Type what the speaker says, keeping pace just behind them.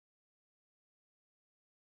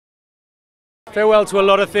farewell to a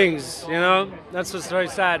lot of things, you know? That's what's very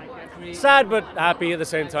sad. Sad but happy at the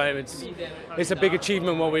same time. It's a big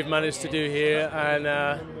achievement what we've managed to do here, and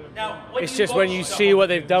it's just when you see what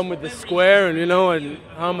they've done with the square, and you know, and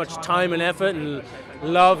how much time and effort and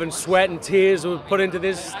love and sweat and tears were put into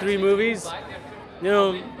these 3 movies. You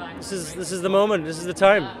know, this is the moment. This is the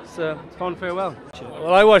time. It's a fond farewell.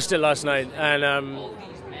 Well, I watched it last night, and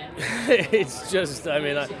it's just, I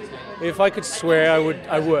mean, if I could swear, I would.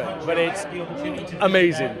 But it's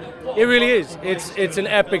amazing. It really is. It's an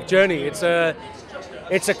epic journey. It's a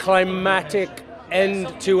climatic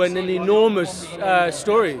end to an enormous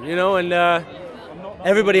story, you know, and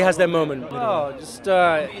everybody has their moment. Oh, just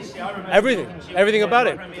everything about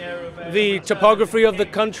it. The topography of the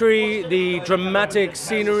country, the dramatic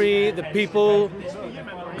scenery, the people,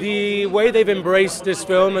 the way they've embraced this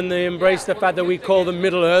film, and they embrace the fact that we call them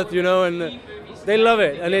Middle Earth, you know, and they love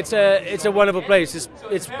it, and it's a wonderful place.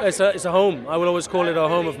 It's a home. I will always call it a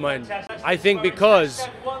home of mine. I think because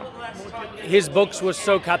his books were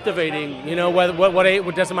so captivating, you know, what age,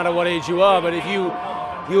 it doesn't matter what age you are, but if you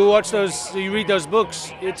read those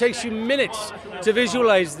books, it takes you minutes to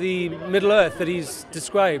visualize the Middle Earth that he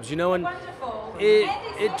describes, you know, and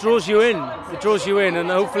it draws you in. It draws you in, and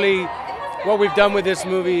hopefully what we've done with this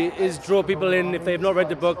movie is draw people in. If they've not read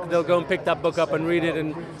the book, they'll go and pick that book up and read it,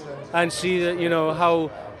 and see that, you know, how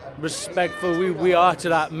respectful we are to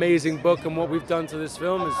that amazing book, and what we've done to this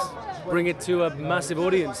film is bring it to a massive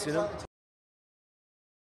audience, you know.